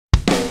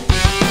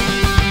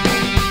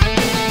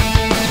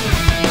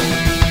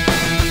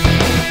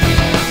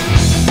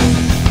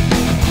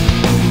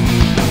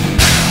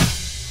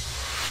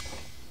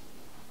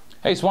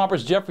Hey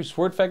Swampers, Jeffrey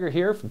Swartfeger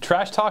here from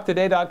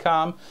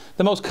TrashTalkToday.com,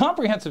 the most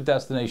comprehensive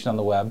destination on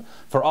the web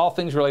for all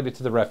things related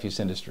to the refuse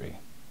industry.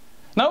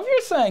 Now if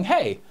you're saying,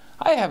 hey,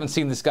 I haven't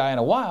seen this guy in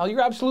a while, you're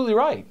absolutely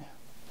right.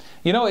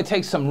 You know, it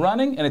takes some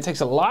running and it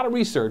takes a lot of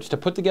research to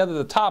put together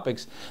the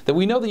topics that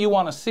we know that you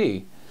want to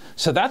see.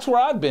 So that's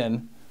where I've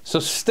been, so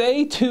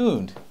stay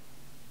tuned.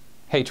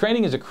 Hey,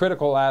 training is a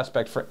critical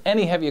aspect for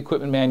any heavy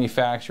equipment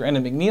manufacturer, and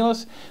at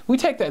McNeilus, we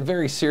take that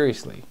very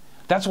seriously.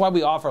 That's why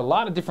we offer a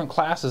lot of different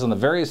classes on the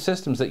various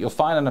systems that you'll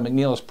find on a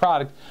McNeilus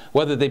product,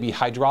 whether they be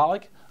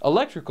hydraulic,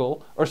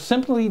 electrical, or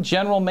simply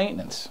general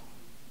maintenance.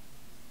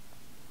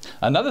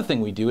 Another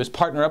thing we do is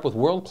partner up with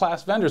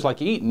world-class vendors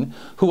like Eaton,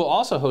 who will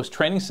also host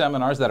training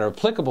seminars that are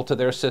applicable to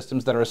their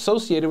systems that are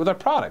associated with our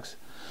products,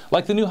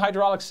 like the new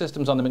hydraulic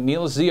systems on the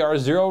McNeilus ZR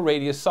Zero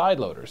Radius side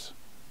loaders.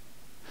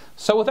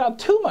 So without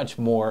too much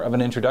more of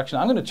an introduction,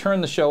 I'm going to turn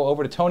the show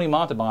over to Tony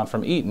Montabon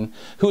from Eaton,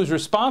 who is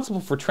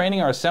responsible for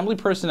training our assembly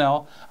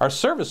personnel, our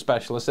service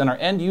specialists, and our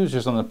end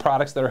users on the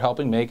products that are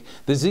helping make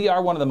the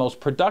ZR one of the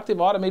most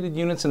productive automated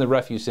units in the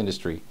refuse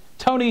industry.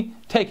 Tony,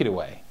 take it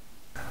away.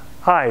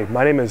 Hi,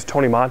 my name is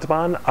Tony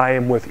Montabon. I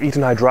am with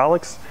Eaton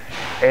Hydraulics,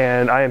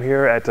 and I am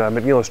here at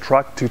McNeilus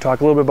Truck to talk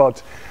a little bit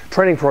about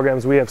training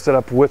programs we have set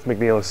up with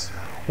McNeilus.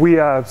 We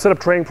set up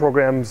training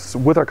programs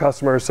with our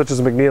customers, such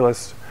as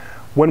McNeilus,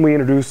 when we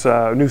introduce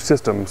new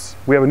systems.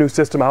 We have a new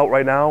system out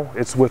right now.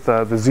 It's with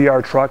the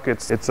ZR truck.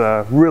 It's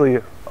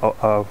really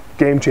a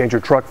game changer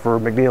truck for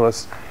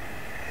McNeilus.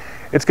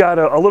 It's got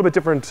a little bit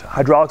different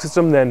hydraulic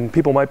system than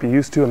people might be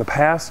used to in the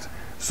past.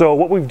 So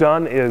what we've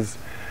done is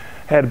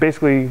had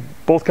basically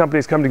both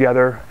companies come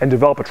together and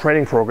develop a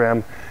training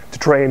program to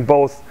train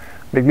both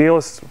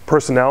McNeilus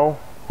personnel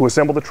who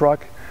assemble the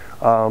truck,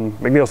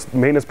 McNeilus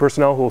maintenance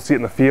personnel who will see it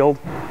in the field,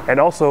 and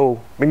also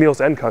McNeilus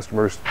end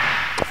customers,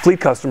 fleet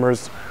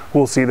customers who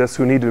will see this,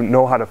 who need to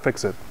know how to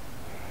fix it.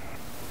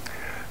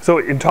 So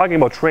in talking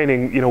about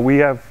training, you know, we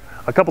have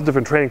a couple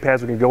different training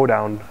paths we can go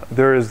down.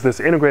 There is this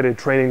integrated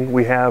training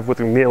we have with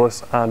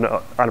McNeilus on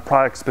a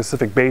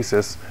product-specific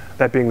basis,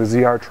 that being the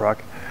ZR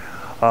truck,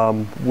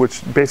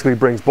 which basically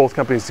brings both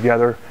companies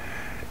together.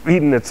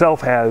 Eaton itself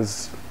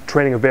has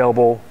training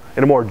available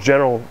in a more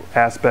general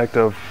aspect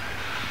of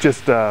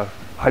just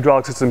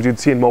hydraulic systems you'd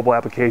see in mobile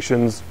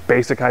applications,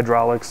 basic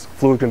hydraulics,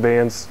 fluid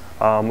conveyance,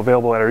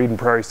 available at our Eden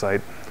Prairie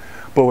site.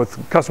 But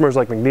with customers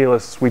like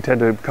McNeilus, we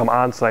tend to come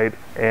on site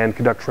and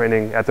conduct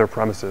training at their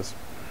premises.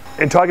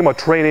 In talking about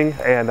training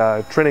and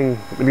training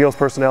McNeilus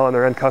personnel and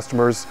their end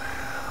customers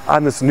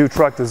on this new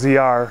truck, the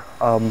ZR,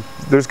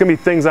 there's going to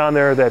be things on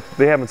there that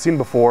they haven't seen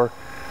before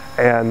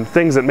and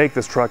things that make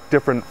this truck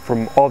different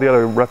from all the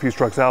other refuse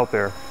trucks out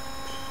there.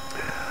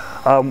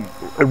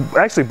 It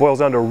actually boils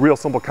down to a real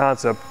simple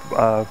concept,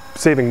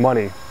 saving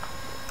money.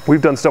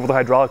 We've done stuff with the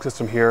hydraulic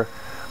system here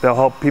that'll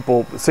help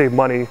people save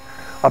money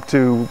up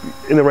to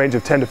in the range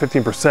of 10 to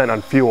 15%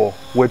 on fuel,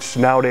 which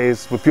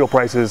nowadays with fuel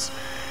prices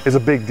is a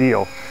big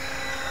deal.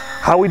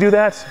 How we do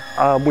that?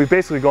 We've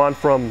basically gone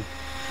from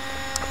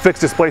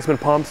fixed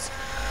displacement pumps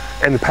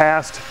in the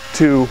past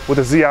to, with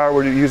the ZR,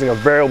 we're using a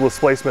variable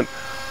displacement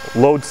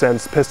load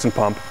sense piston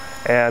pump.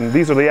 And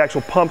these are the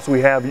actual pumps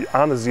we have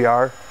on the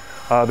ZR.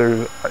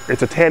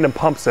 It's a tandem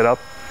pump setup.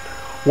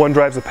 One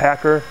drives the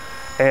packer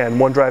and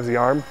one drives the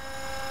arm.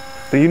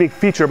 The unique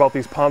feature about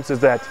these pumps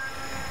is that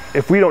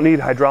if we don't need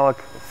hydraulic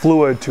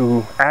fluid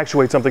to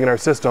actuate something in our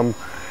system,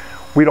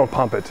 we don't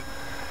pump it.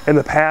 In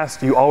the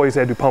past, you always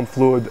had to pump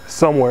fluid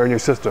somewhere in your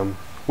system.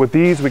 With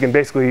these, we can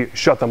basically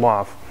shut them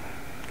off.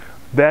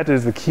 That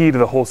is the key to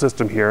the whole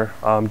system here,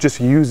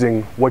 just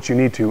using what you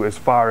need to as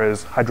far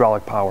as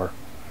hydraulic power.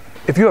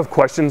 If you have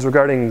questions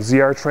regarding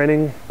ZR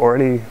training or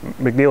any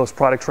McNeilus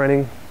product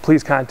training,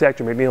 please contact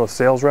your McNeilus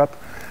sales rep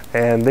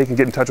and they can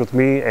get in touch with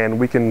me and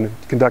we can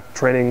conduct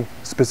training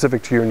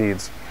specific to your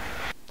needs.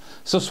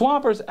 So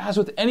Swampers, as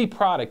with any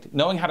product,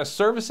 knowing how to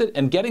service it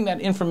and getting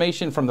that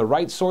information from the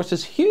right source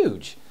is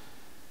huge.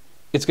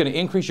 It's going to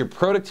increase your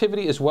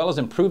productivity as well as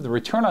improve the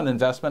return on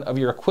investment of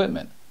your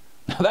equipment.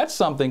 Now that's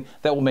something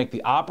that will make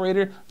the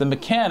operator, the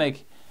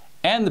mechanic,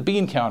 and the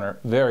bean counter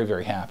very,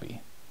 very happy.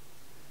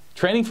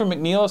 Training from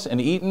McNeilus and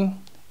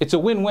Eaton, it's a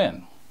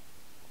win-win.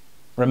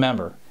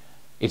 Remember,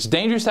 it's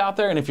dangerous out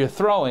there, and if you're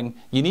throwing,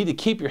 you need to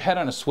keep your head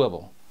on a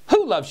swivel.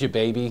 Who loves you,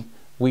 baby?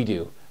 We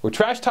do. We're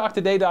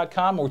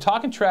TrashTalkToday.com, we're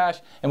talking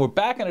trash, and we're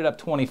backing it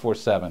up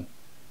 24/7.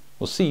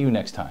 We'll see you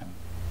next time.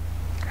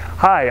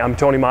 Hi, I'm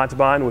Tony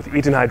Montabon with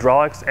Eaton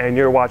Hydraulics, and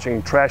you're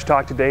watching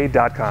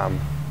TrashTalkToday.com.